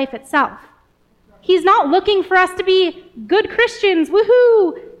he is life itself. He's not looking for us to be good Christians,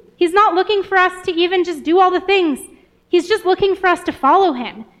 woohoo! He's not looking for us to even just do all the things. He's just looking for us to follow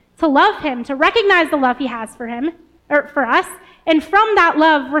him, to love him, to recognize the love he has for him, or for us, and from that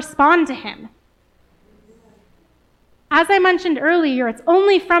love, respond to him. As I mentioned earlier, it's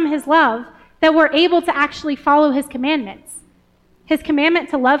only from his love that we're able to actually follow his commandments. His commandment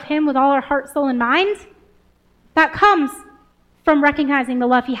to love him with all our heart, soul, and mind, that comes from recognizing the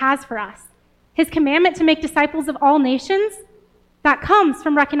love he has for us. His commandment to make disciples of all nations, that comes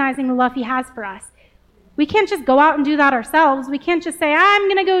from recognizing the love he has for us. We can't just go out and do that ourselves. We can't just say, I'm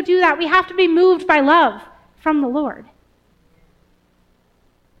going to go do that. We have to be moved by love from the Lord.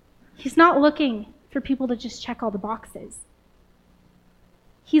 He's not looking for people to just check all the boxes.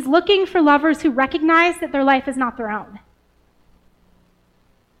 He's looking for lovers who recognize that their life is not their own.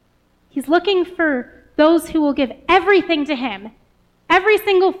 He's looking for those who will give everything to him, every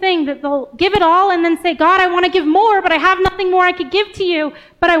single thing, that they'll give it all and then say, God, I want to give more, but I have nothing more I could give to you,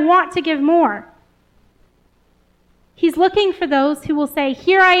 but I want to give more. He's looking for those who will say,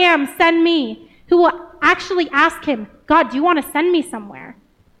 here I am, send me, who will actually ask him, God, do you want to send me somewhere?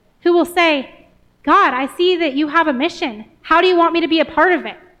 Who will say, God, I see that you have a mission. How do you want me to be a part of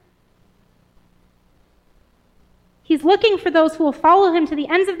it? He's looking for those who will follow him to the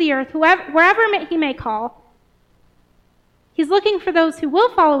ends of the earth, wherever he may call. He's looking for those who will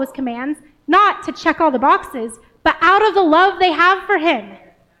follow his commands, not to check all the boxes, but out of the love they have for him.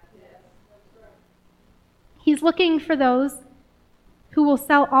 He's looking for those who will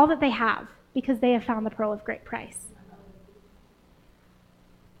sell all that they have because they have found the pearl of great price.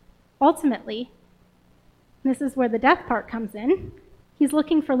 Ultimately, this is where the death part comes in. He's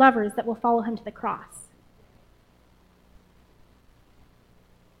looking for lovers that will follow him to the cross.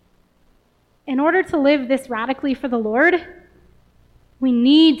 In order to live this radically for the Lord, we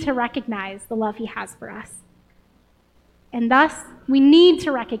need to recognize the love he has for us. And thus, we need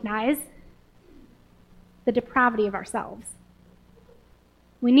to recognize the depravity of ourselves.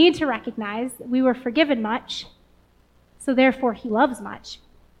 We need to recognize that we were forgiven much, so therefore he loves much.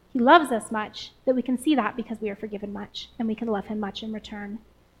 He loves us much, that we can see that because we are forgiven much, and we can love him much in return.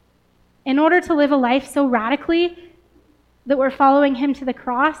 In order to live a life so radically that we're following him to the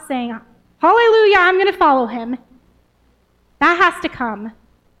cross, saying, hallelujah, I'm going to follow him, that has to come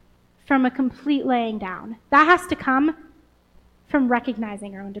from a complete laying down. That has to come from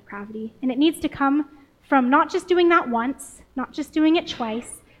recognizing our own depravity. And it needs to come from not just doing that once, not just doing it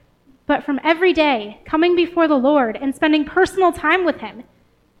twice, but from every day coming before the Lord and spending personal time with him.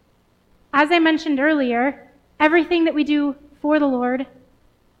 As I mentioned earlier, everything that we do for the Lord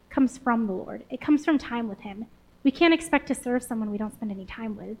comes from the Lord. It comes from time with him. We can't expect to serve someone we don't spend any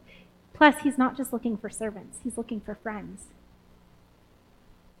time with. Plus, he's not just looking for servants. He's looking for friends.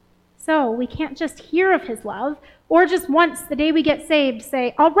 So we can't just hear of his love, or just once the day we get saved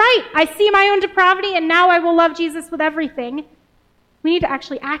say, all right, I see my own depravity and now I will love Jesus with everything. We need to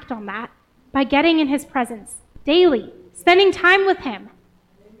actually act on that by getting in his presence daily, spending time with him,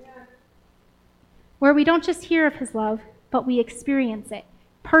 where we don't just hear of his love, but we experience it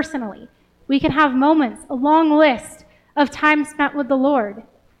personally. We can have moments, a long list of time spent with the Lord,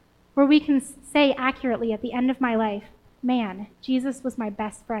 where we can say accurately at the end of my life, man, Jesus was my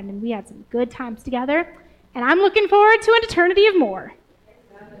best friend, and we had some good times together, and I'm looking forward to an eternity of more.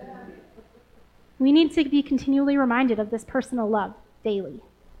 We need to be continually reminded of this personal love daily.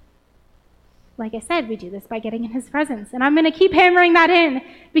 Like I said, we do this by getting in his presence, and I'm going to keep hammering that in,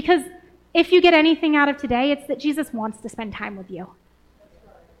 because if you get anything out of today, it's that Jesus wants to spend time with you.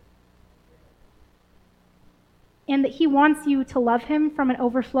 And that he wants you to love him from an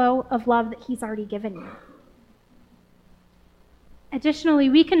overflow of love that he's already given you. Additionally,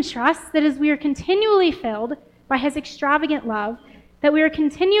 we can trust that as we are continually filled by his extravagant love, that we are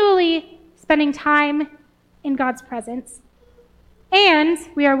continually spending time in God's presence, and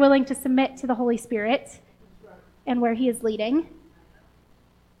we are willing to submit to the Holy Spirit and where he is leading,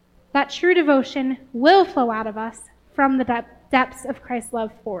 that true devotion will flow out of us from the depths of Christ's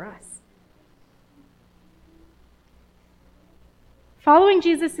love for us. Following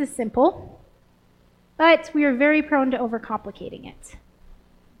Jesus is simple, but we are very prone to overcomplicating it.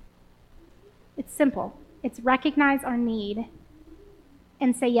 It's simple. It's recognize our need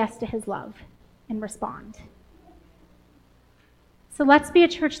and say yes to his love and respond. So let's be a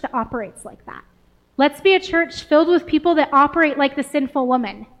church that operates like that. Let's be a church filled with people that operate like the sinful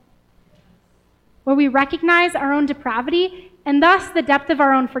woman, where we recognize our own depravity and thus the depth of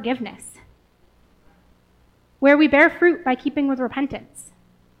our own forgiveness, where we bear fruit by keeping with repentance,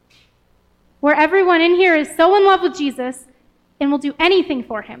 where everyone in here is so in love with Jesus and will do anything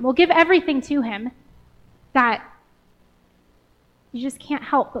for him, will give everything to him, that you just can't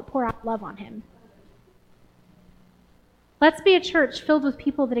help but pour out love on him. Let's be a church filled with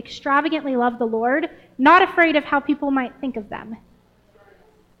people that extravagantly love the Lord, not afraid of how people might think of them.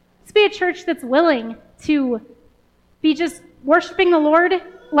 Let's be a church that's willing to be just worshiping the Lord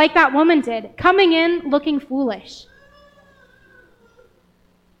like that woman did, coming in looking foolish.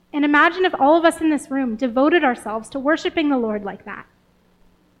 And imagine if all of us in this room devoted ourselves to worshiping the Lord like that,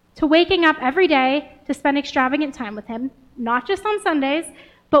 to waking up every day to spend extravagant time with him, not just on Sundays,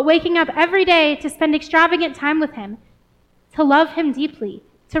 but waking up every day to spend extravagant time with him, to love him deeply,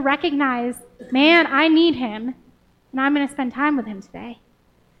 to recognize, man, I need him, and I'm going to spend time with him today.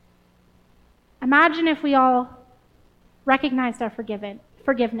 Imagine if we all recognized our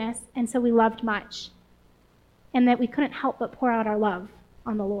forgiveness, and so we loved much, and that we couldn't help but pour out our love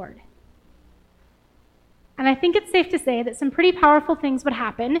on the Lord. And I think it's safe to say that some pretty powerful things would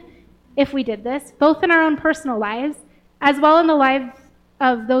happen if we did this, both in our own personal lives, as well in the lives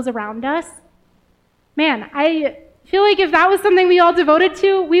of those around us. Man, I feel like if that was something we all devoted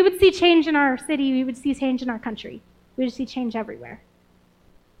to, we would see change in our city, we would see change in our country. We would see change everywhere.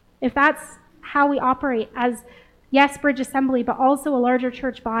 If that's how we operate as, yes, Bridge Assembly, but also a larger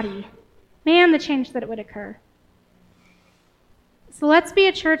church body, man, the change that it would occur. So let's be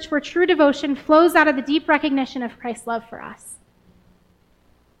a church where true devotion flows out of the deep recognition of Christ's love for us.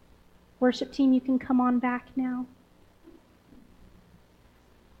 Worship team, you can come on back now.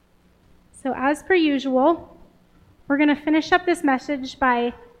 So as per usual, we're going to finish up this message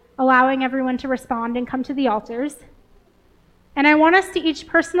by allowing everyone to respond and come to the altars. And I want us to each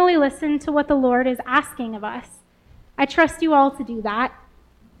personally listen to what the Lord is asking of us. I trust you all to do that.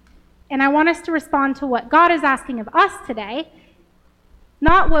 And I want us to respond to what God is asking of us today.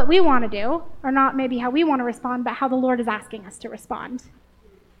 Not what we want to do, or not maybe how we want to respond, but how the Lord is asking us to respond.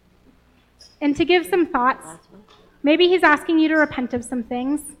 And to give some thoughts, maybe he's asking you to repent of some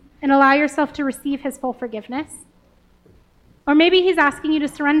things and allow yourself to receive his full forgiveness. Or maybe he's asking you to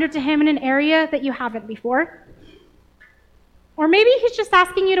surrender to him in an area that you haven't before. Or maybe he's just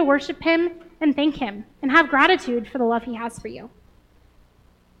asking you to worship him and thank him and have gratitude for the love he has for you.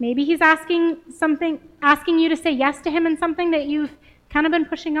 Maybe he's asking you to say yes to him in something that you've kind of been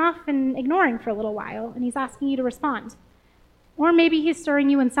pushing off and ignoring for a little while, and he's asking you to respond. Or maybe he's stirring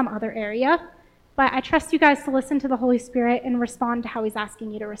you in some other area, but I trust you guys to listen to the Holy Spirit and respond to how he's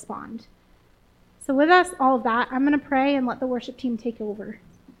asking you to respond. So with us, all of that, I'm going to pray and let the worship team take over.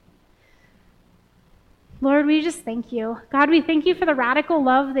 Lord, we just thank you. God, we thank you for the radical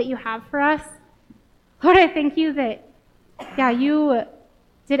love that you have for us. Lord, I thank you that, you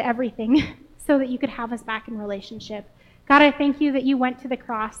did everything so that you could have us back in relationship. God, I thank you that you went to the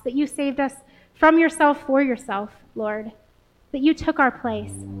cross, that you saved us from yourself for yourself, Lord, that you took our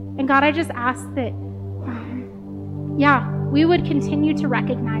place. And God, I just ask that, we would continue to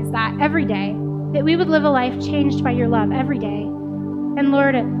recognize that every day, that we would live a life changed by your love every day. And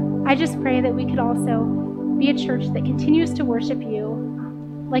Lord, I just pray that we could also be a church that continues to worship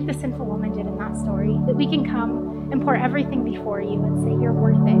you like the sinful woman did in that story, that we can come and pour everything before you and say you're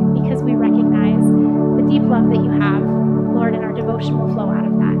worth it because we recognize the deep love that you have, Lord, and our devotion will flow out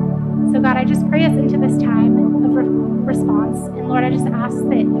of that. So God, I just pray us into this time of response. And Lord, I just ask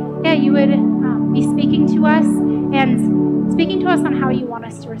that, you would be speaking to us and speaking to us on how you want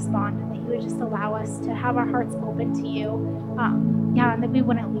us to respond, and that you would just allow us to have our hearts open to you, and that we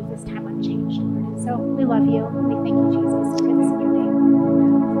wouldn't leave this time unchanged, Lord. So we love you, and we thank you, Jesus, for this in your name.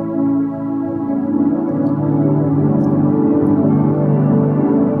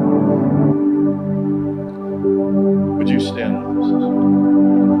 Would you stand with us?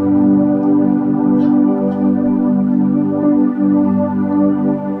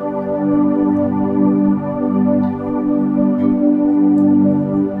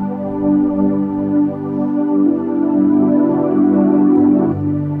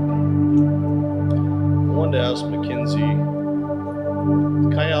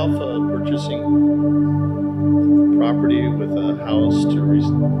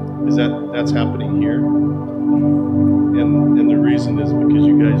 That's happening here? And the reason is because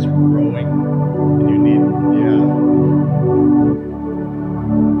you guys are growing and you need,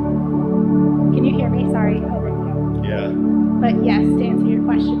 Can you hear me? Sorry. Oh, there we go. yeah. But yes, to answer your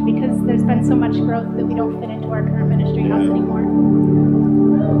question, because there's been so much growth that we don't fit into our current ministry house anymore.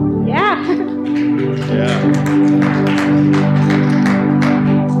 Yeah. Yeah.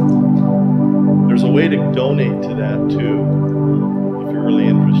 There's a way to donate to that too, if you're really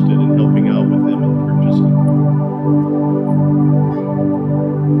interested in helping out with them and purchasing.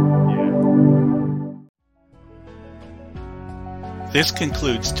 Yeah. This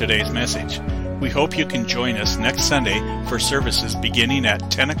concludes today's message. We hope you can join us next Sunday for services beginning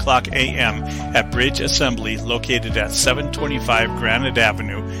at 10 o'clock a.m. at Bridge Assembly located at 725 Granite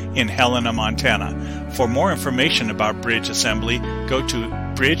Avenue in Helena, Montana. For more information about Bridge Assembly, go to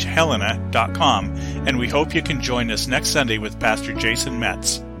bridgehelena.com, and we hope you can join us next Sunday with Pastor Jason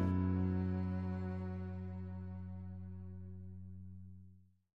Metz.